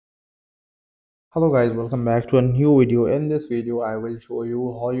Hello guys, welcome back to a new video. In this video I will show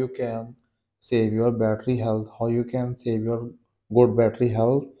you how you can save your battery health, how you can save your good battery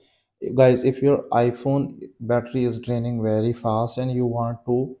health. Guys, if your iPhone battery is draining very fast and you want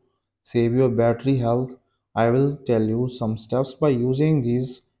to save your battery health, I will tell you some steps. By using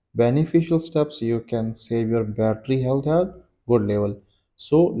these beneficial steps you can save your battery health at good level.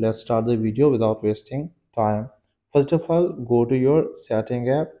 So let's start the video without wasting time. First of all, go to your setting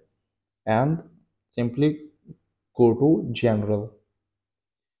app and simply go to general.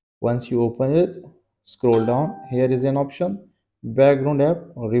 Once you open it, scroll down. Here is an option, background app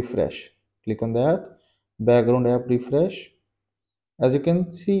refresh. Click on that, background app refresh. As you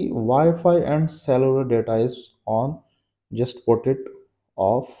can see, Wi-Fi and cellular data is on. Just put it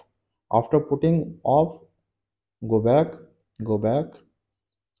off. After putting off, go back, go back,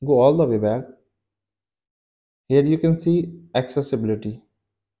 go all the way back. Here you can see accessibility.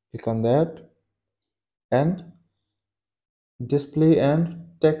 Click on that, and display and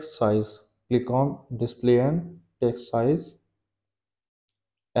text size. Click on display and text size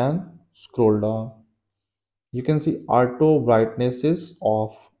and scroll down. You can see auto brightness is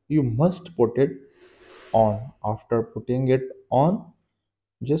off. You must put it on. After putting it on,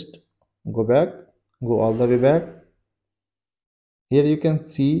 just go back, go all the way back. Here you can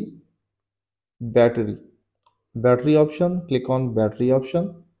see battery. Battery option, click on battery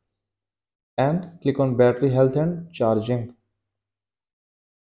option and click on battery health and charging.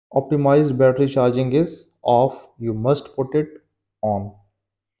 Optimized battery charging is off. You must put it on.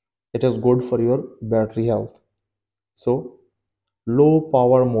 It is good for your battery health. So low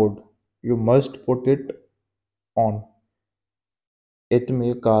power mode, you must put it on. It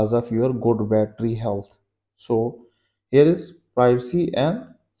may cause of your good battery health. So here is privacy and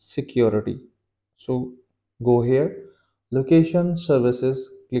security. So go here, location services.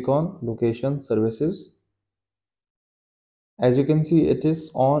 Click on location services. As you can see, it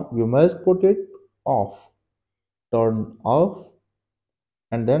is on. You must put it off. Turn off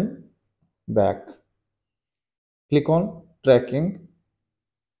and then back. Click on tracking.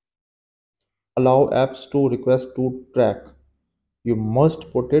 Allow apps to request to track. You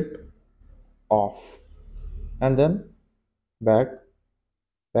must put it off and then back,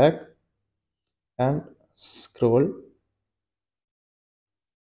 back, and scroll.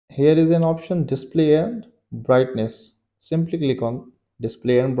 Here is an option, display and brightness. Simply click on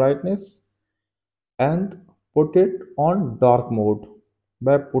display and brightness and put it on dark mode.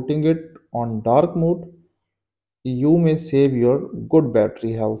 By putting it on dark mode, you may save your good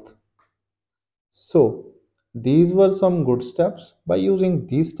battery health. So these were some good steps. By using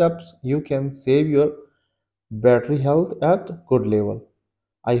these steps, you can save your battery health at good level.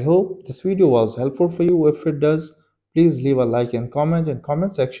 I hope this video was helpful for you. If it does, please leave a like and comment in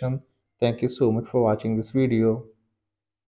comment section. Thank you so much for watching this video.